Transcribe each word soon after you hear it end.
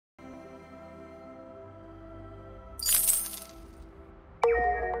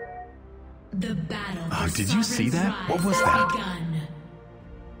The battle. Oh, did you see that? What was that? Begun.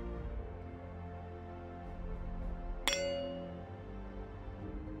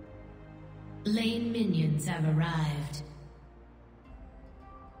 Lane minions have arrived.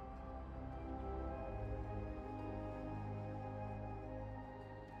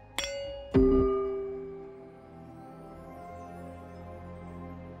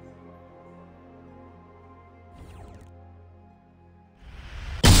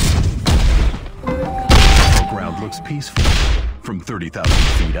 The ground looks peaceful from 30,000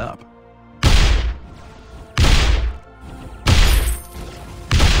 feet up.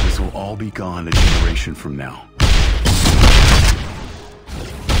 This will all be gone a generation from now.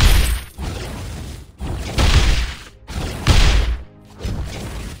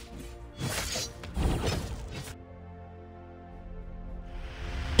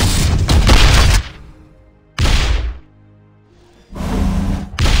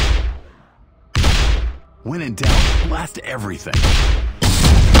 When in doubt, blast everything.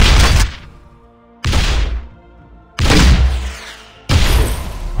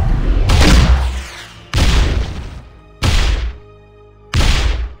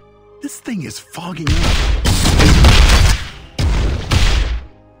 This thing is fogging up.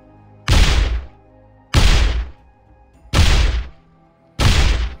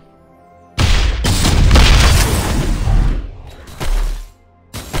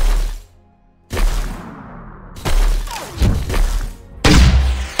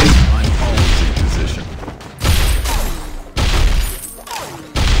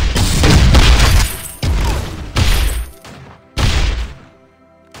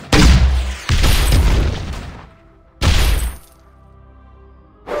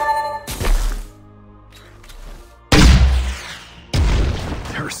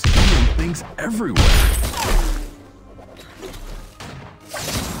 They're spewing things everywhere.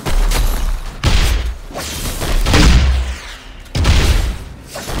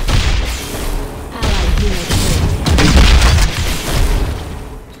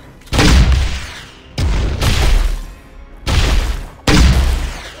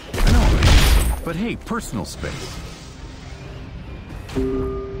 I know I'm handsome, but hey, personal space.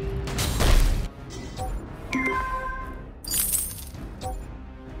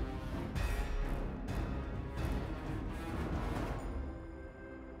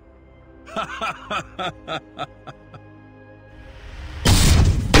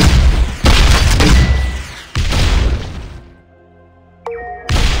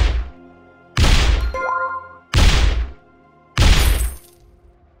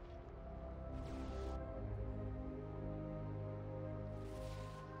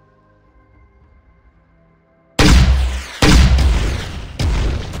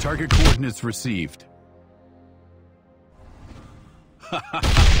 Target coordinates received.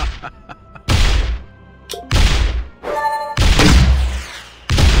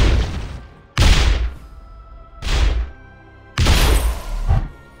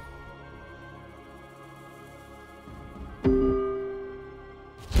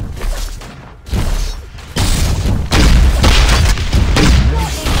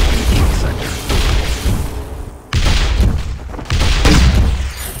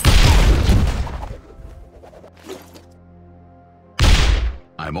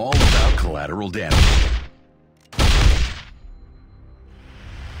 I'm all about collateral damage.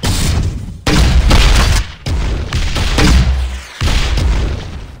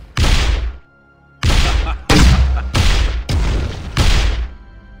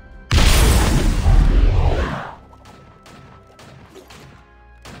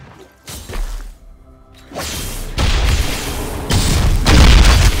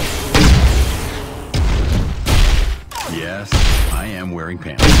 Yes, I am wearing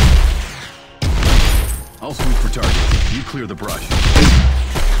pants. I'll sweep for targets. You clear the brush.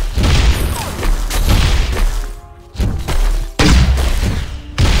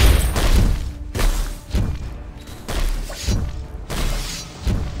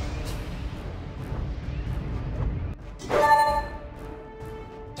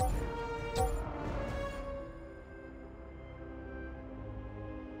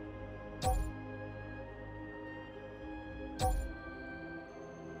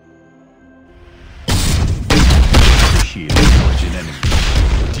 Intelligent enemy.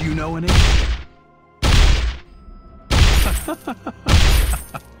 Do you know any?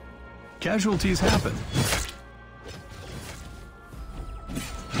 Casualties happen.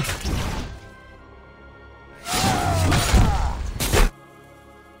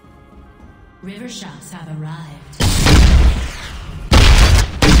 River shots have arrived.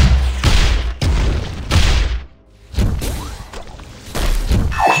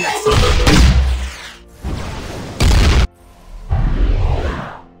 Yes.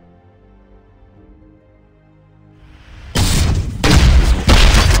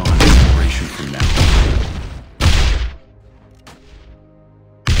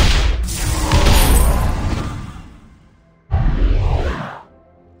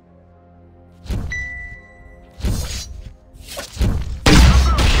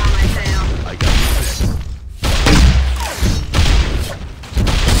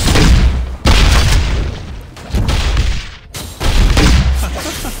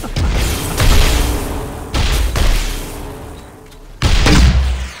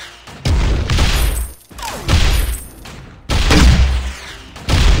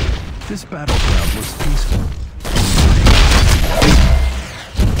 This battleground looks peaceful.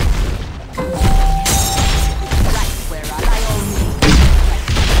 Right where I only.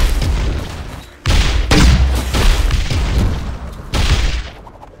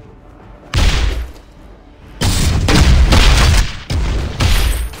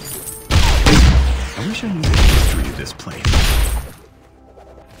 I wish I knew the history of this place.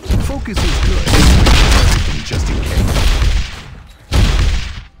 Focus is good. Everything just in case.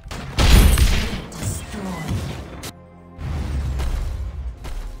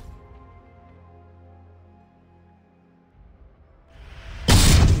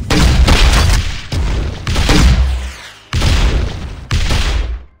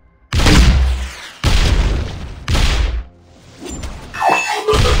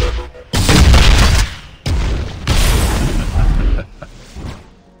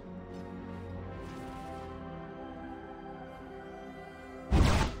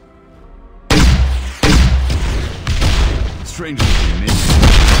 Strange looking minion.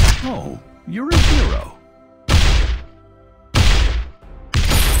 Oh, you're a hero.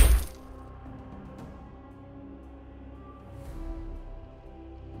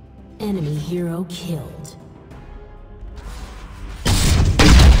 Enemy hero killed.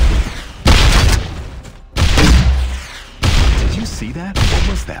 Did you see that? What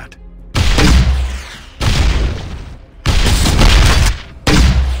was that?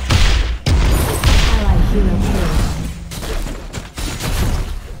 Allied hero killed.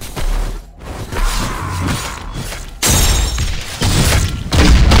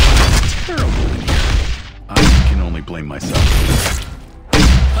 Terrible in here. I can only blame myself.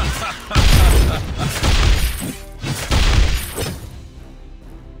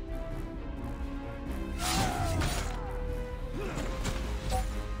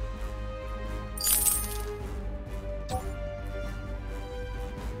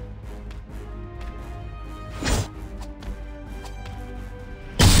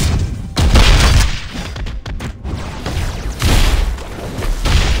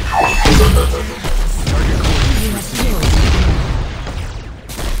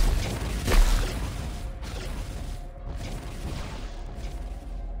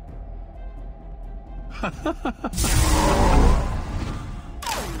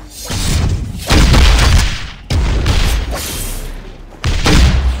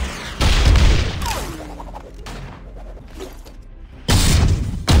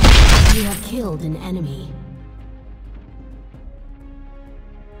 You have killed an enemy.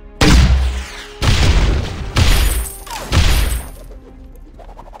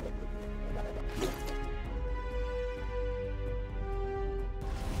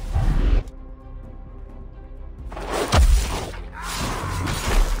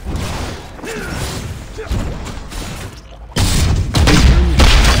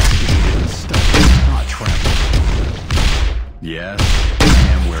 Yes, I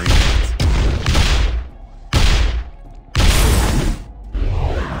am wearing pants.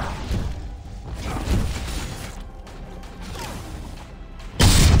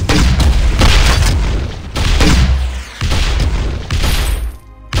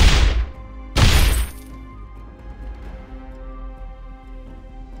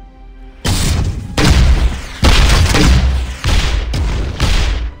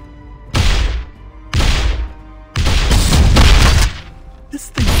 This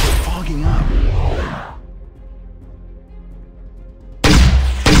thing is fogging up.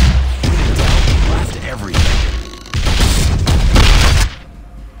 When in doubt, blast everything.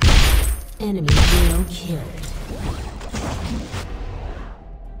 Enemy hero killed.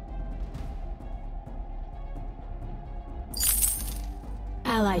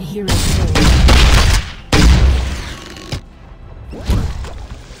 Allied hero killed.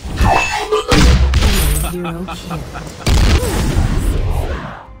 Enemy hero killed.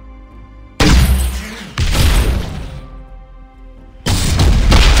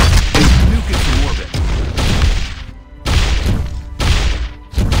 Nuke it from orbit.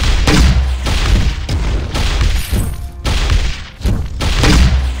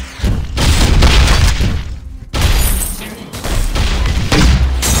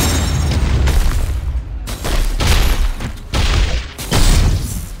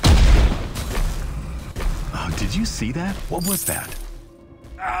 Oh, did you see that? What was that?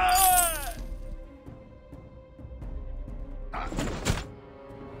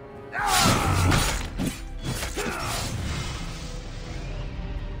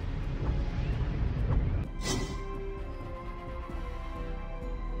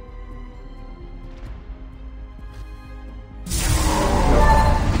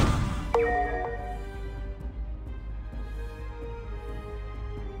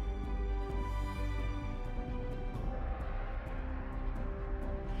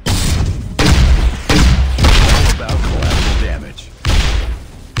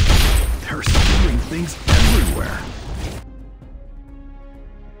 Things everywhere.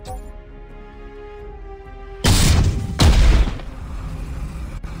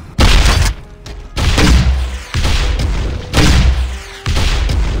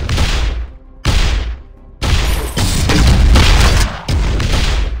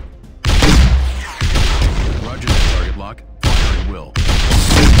 Roger that, target lock. Fire at will.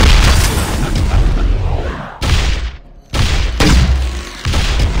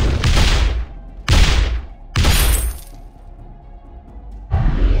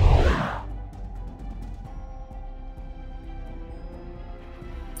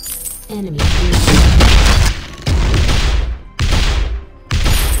 Enemy.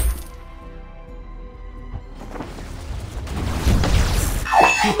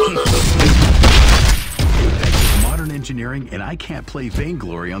 Apex is modern engineering, and I can't play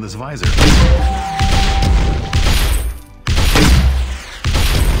Vainglory on this visor.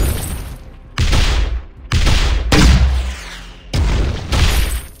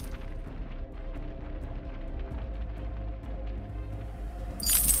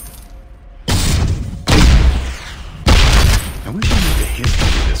 I wish I knew the history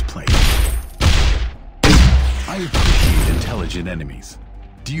of this place. I appreciate intelligent enemies.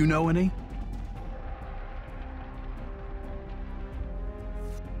 Do you know any?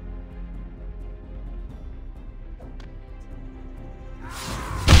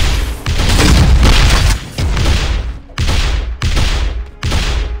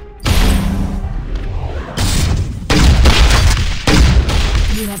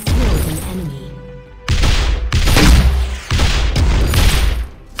 You have killed an enemy.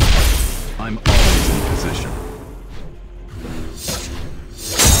 I'm always in position.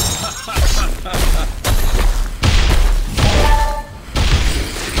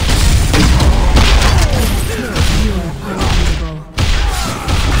 You are unbeatable.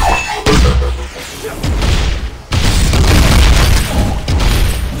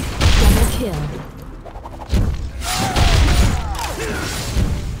 Double kill.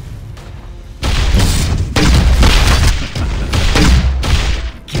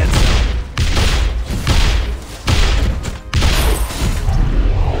 Get some.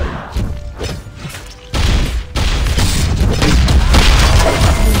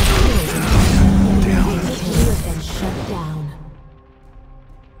 Down. You have been shut down.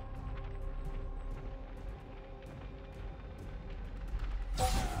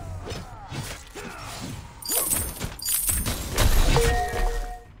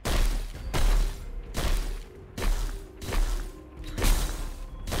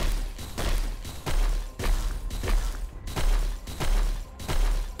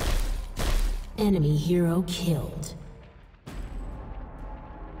 Enemy hero killed.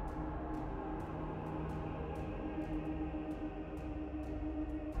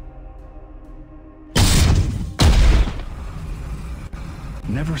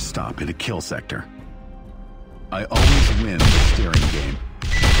 Never stop in a kill sector. I always win the steering game.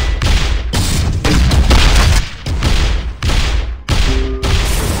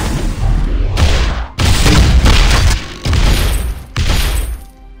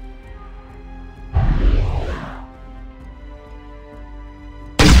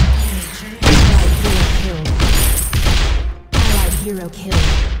 Allied hero killed.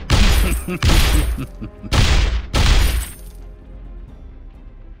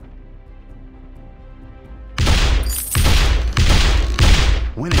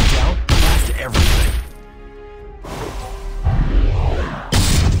 When in doubt, blast everything.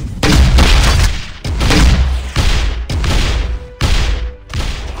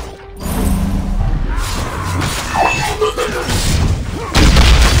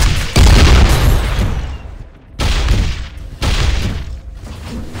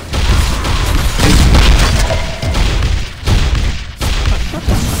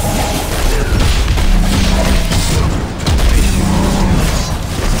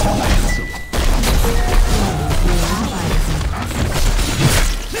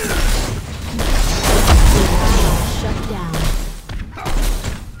 Shut down.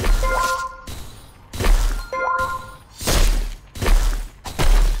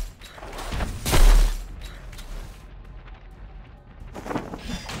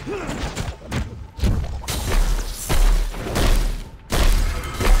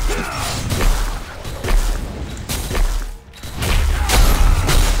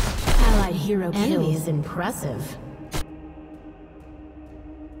 Allied hero Enemy killed. is impressive.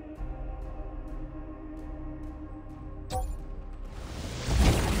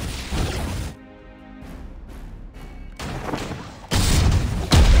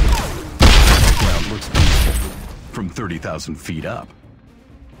 Ground looks peaceful from 30,000 feet up.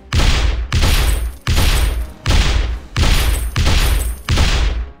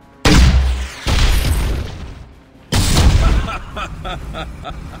 I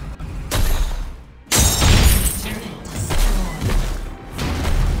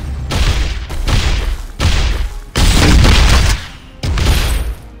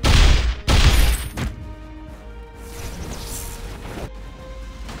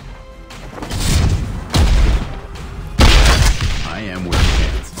am wearing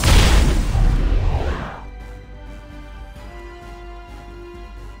pants.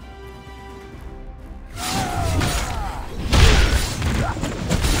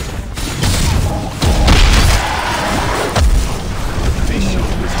 Face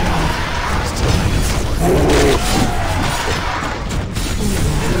shield was down. Still hanging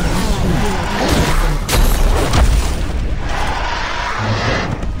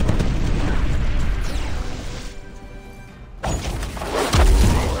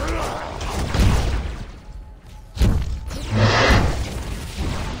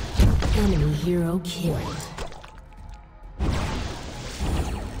Enemy hero killed.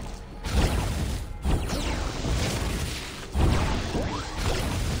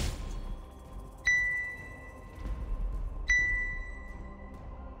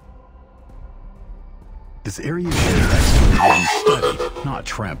 This area should have been studied, not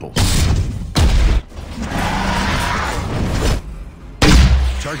trampled.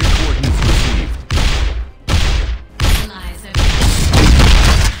 Target coordinates received.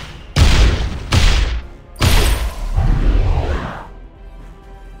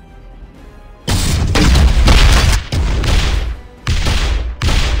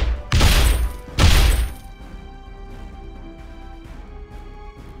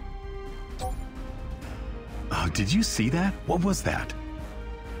 Oh, did you see that? What was that?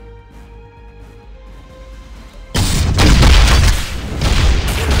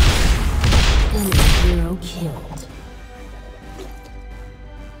 Enemy hero killed.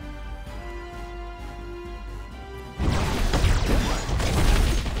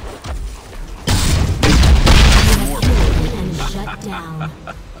 And shut down.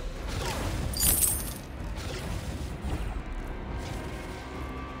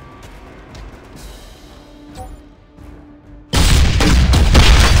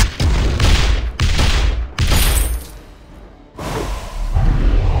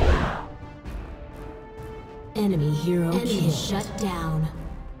 Enemy hero kill. Shut down.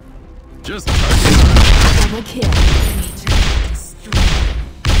 Just target. Double kill. Enemy turret destroyed.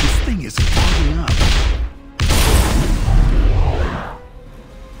 This thing is fogging up.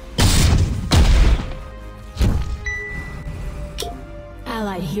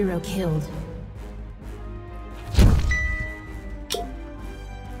 Allied hero killed.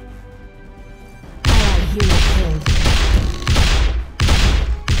 Allied hero killed.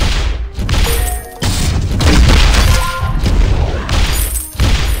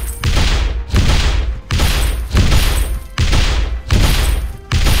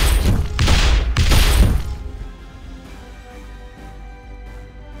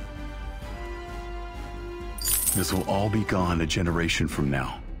 This will all be gone a generation from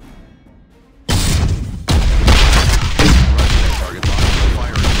now. Target locked.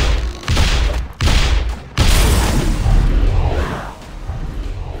 Fire and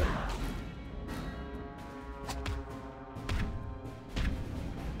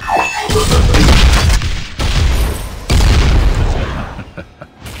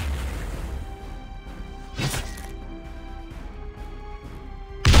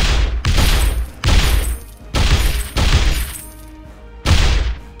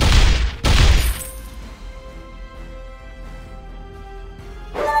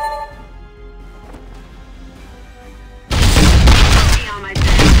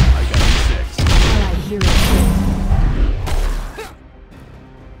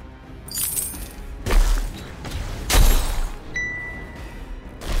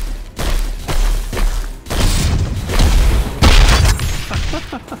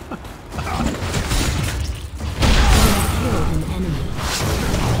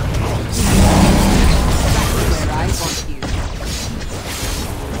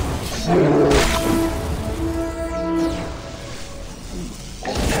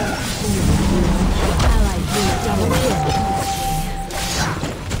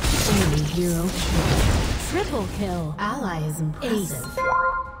Triple kill. Ally is impressive. Ace.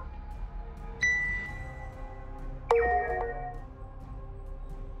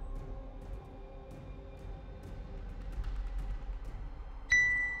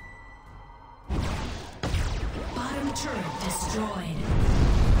 Bottom turret destroyed.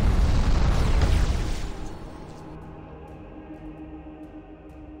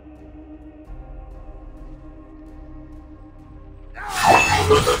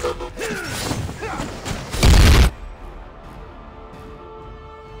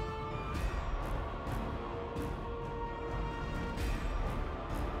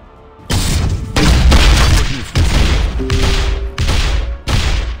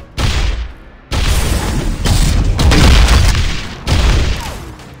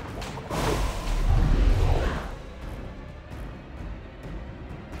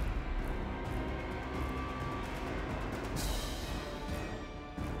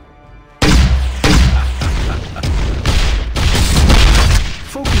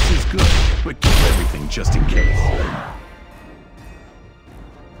 everything just in case.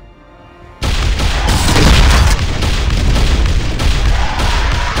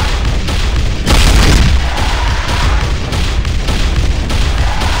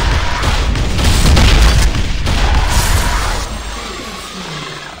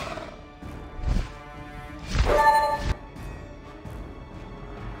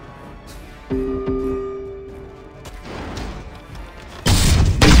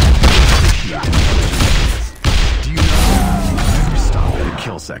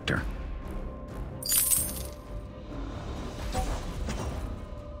 Sector.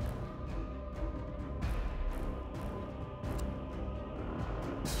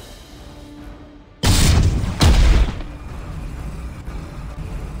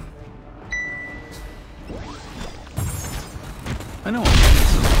 I know I'm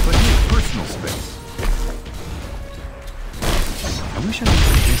handsome, but hey, personal space. I wish I knew the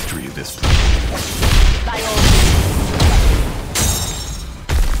history of this place. By all means.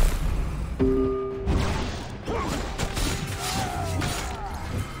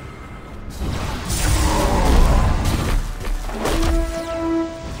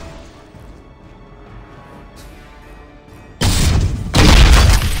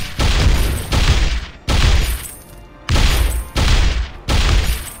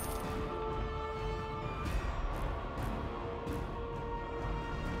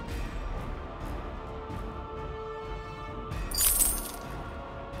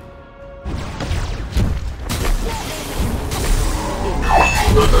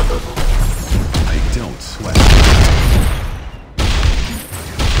 I don't sweat.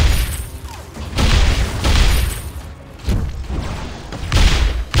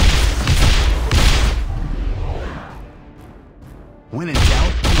 When in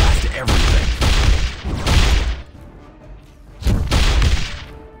doubt, blast everything.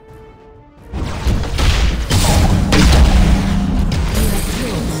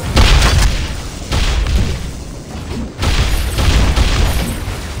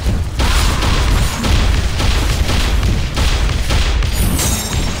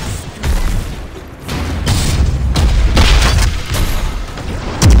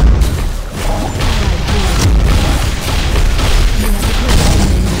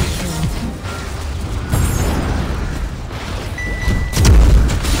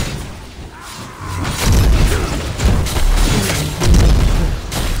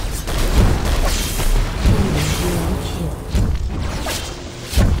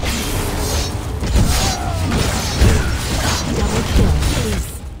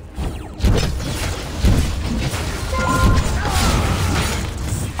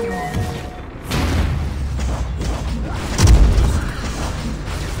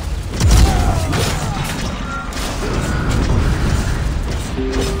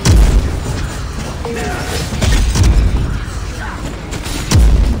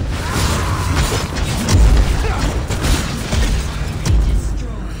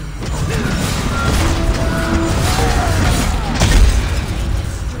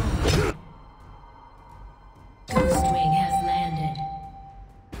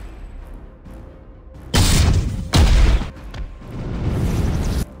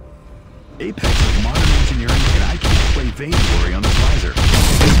 Apex of modern engineering, and I can't play Vainglory on this visor.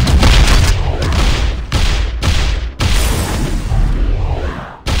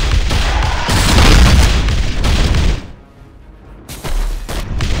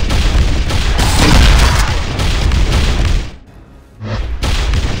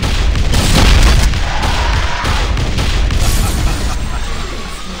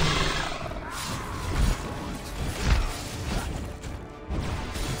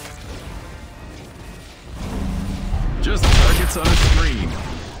 Just targets on a screen.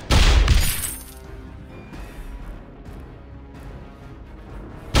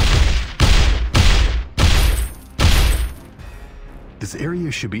 This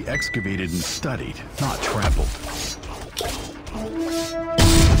area should be excavated and studied, not trampled.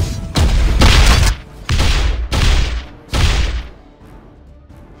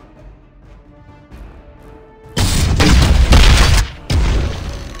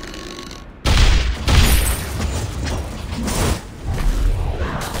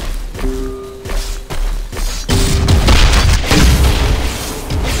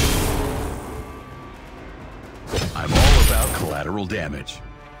 I'm all about collateral damage.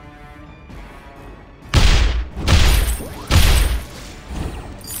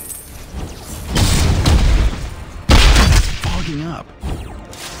 It's fogging up.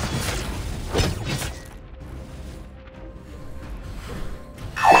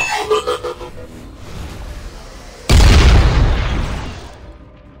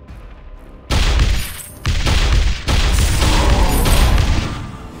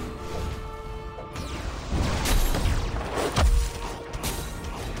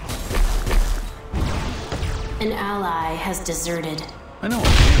 An ally has deserted. I know I'm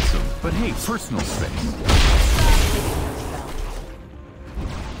handsome, but hey, personal space.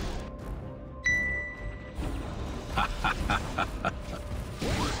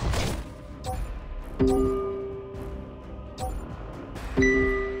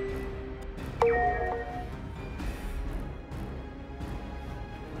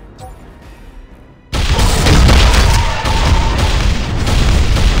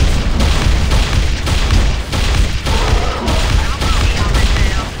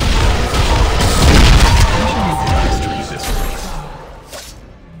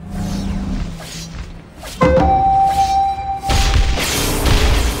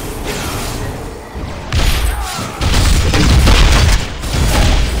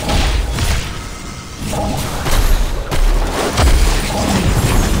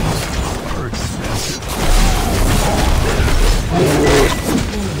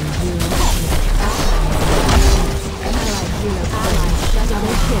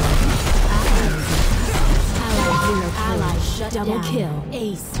 Double kill.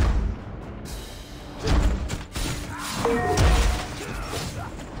 Ace.